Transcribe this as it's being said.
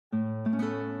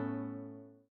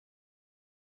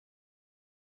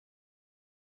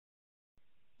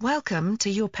Welcome to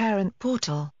your parent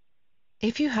portal.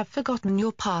 If you have forgotten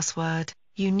your password,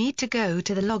 you need to go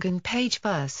to the login page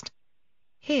first.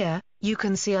 Here, you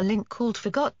can see a link called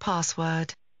Forgot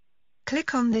Password.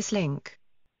 Click on this link.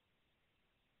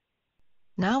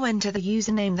 Now enter the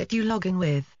username that you log in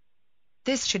with.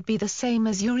 This should be the same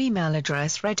as your email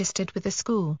address registered with the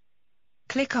school.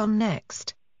 Click on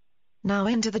Next. Now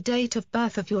enter the date of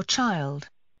birth of your child.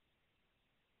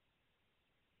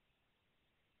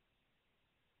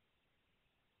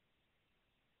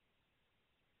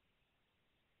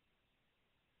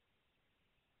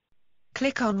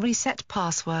 Click on Reset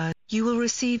Password. You will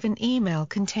receive an email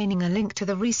containing a link to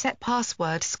the Reset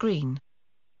Password screen.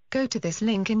 Go to this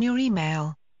link in your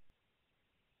email.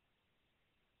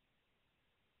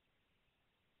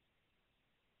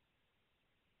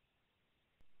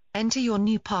 Enter your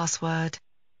new password.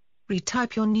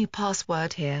 Retype your new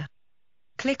password here.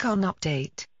 Click on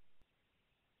Update.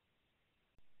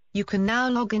 You can now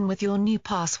log in with your new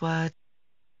password.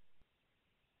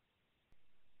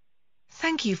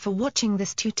 Thank you for watching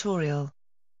this tutorial.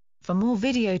 For more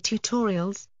video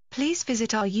tutorials, please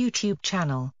visit our YouTube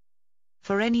channel.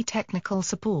 For any technical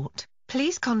support,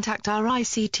 please contact our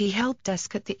ICT help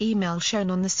desk at the email shown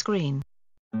on the screen.